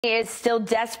Is still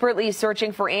desperately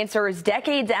searching for answers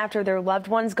decades after their loved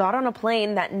ones got on a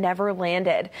plane that never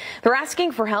landed. They're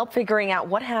asking for help figuring out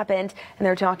what happened, and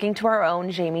they're talking to our own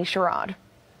Jamie Sherrod.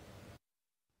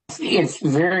 It's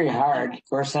very hard. Of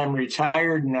course, I'm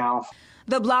retired now.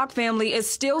 The Block family is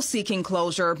still seeking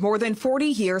closure more than 40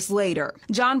 years later.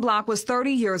 John Block was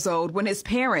 30 years old when his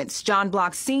parents, John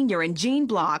Block Sr. and Jean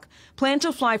Block, planned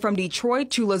to fly from Detroit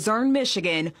to Luzerne,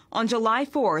 Michigan on July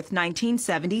 4th,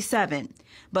 1977.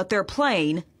 But their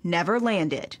plane never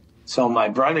landed. So my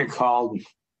brother called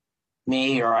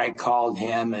me, or I called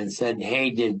him and said,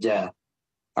 hey, did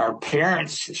our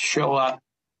parents show up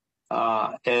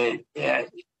in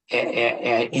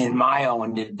my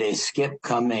own? Did they skip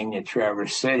coming to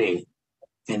Traverse City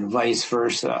and vice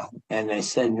versa? And they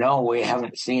said, no, we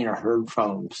haven't seen or heard from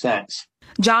them since.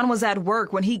 John was at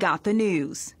work when he got the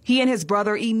news. He and his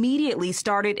brother immediately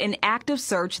started an active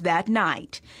search that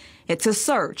night. It's a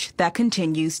search that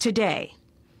continues today.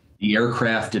 The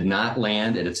aircraft did not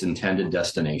land at its intended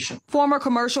destination. Former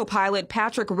commercial pilot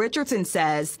Patrick Richardson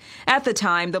says at the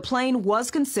time the plane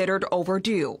was considered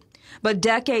overdue. But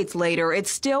decades later, it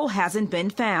still hasn't been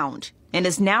found and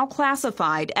is now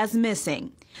classified as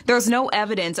missing. There's no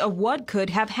evidence of what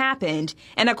could have happened,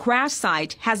 and a crash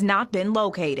site has not been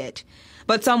located.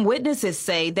 But some witnesses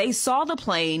say they saw the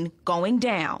plane going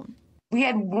down. We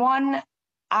had one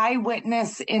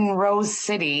eyewitness in Rose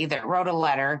City that wrote a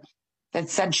letter that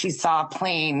said she saw a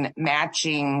plane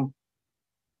matching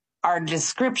our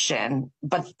description,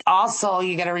 but also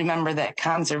you got to remember that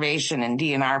conservation and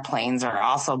DNR planes are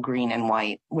also green and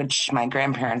white, which my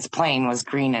grandparents' plane was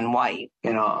green and white.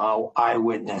 You know, an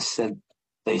eyewitness said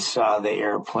they saw the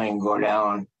airplane go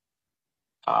down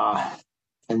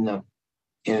in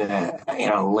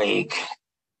a lake.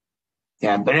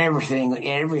 Yeah, but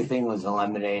everything was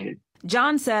eliminated.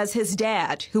 John says his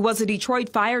dad, who was a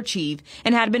Detroit fire chief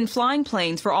and had been flying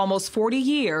planes for almost 40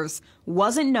 years,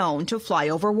 wasn't known to fly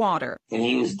over water. And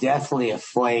he was definitely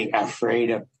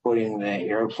afraid of putting the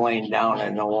airplane down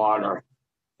in the water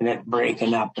and it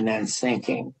breaking up and then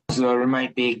sinking. So there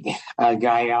might be a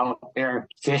guy out there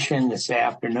fishing this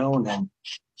afternoon and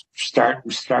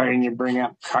starting to bring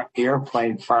up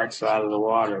airplane parts out of the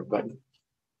water, but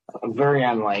very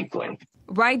unlikely.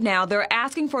 Right now, they're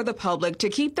asking for the public to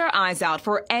keep their eyes out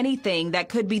for anything that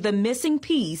could be the missing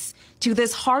piece to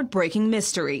this heartbreaking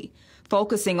mystery,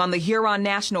 focusing on the Huron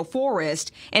National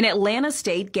Forest and Atlanta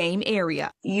State Game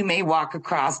Area. You may walk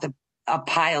across a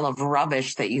pile of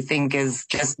rubbish that you think is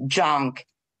just junk,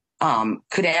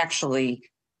 could actually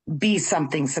be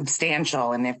something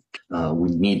substantial. And if we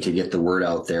need to get the word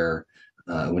out there,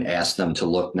 we ask them to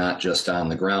look not just on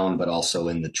the ground, but also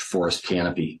in the forest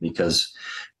canopy, because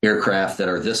aircraft that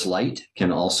are this light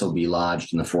can also be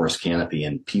lodged in the forest canopy,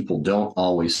 and people don't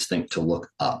always think to look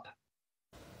up.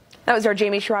 That was our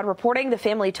Jamie Sherrod reporting. The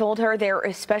family told her they're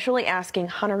especially asking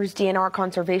hunters, DNR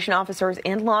conservation officers,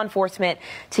 and law enforcement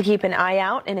to keep an eye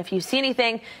out. And if you see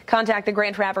anything, contact the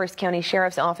Grand Traverse County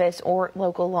Sheriff's Office or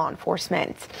local law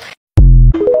enforcement.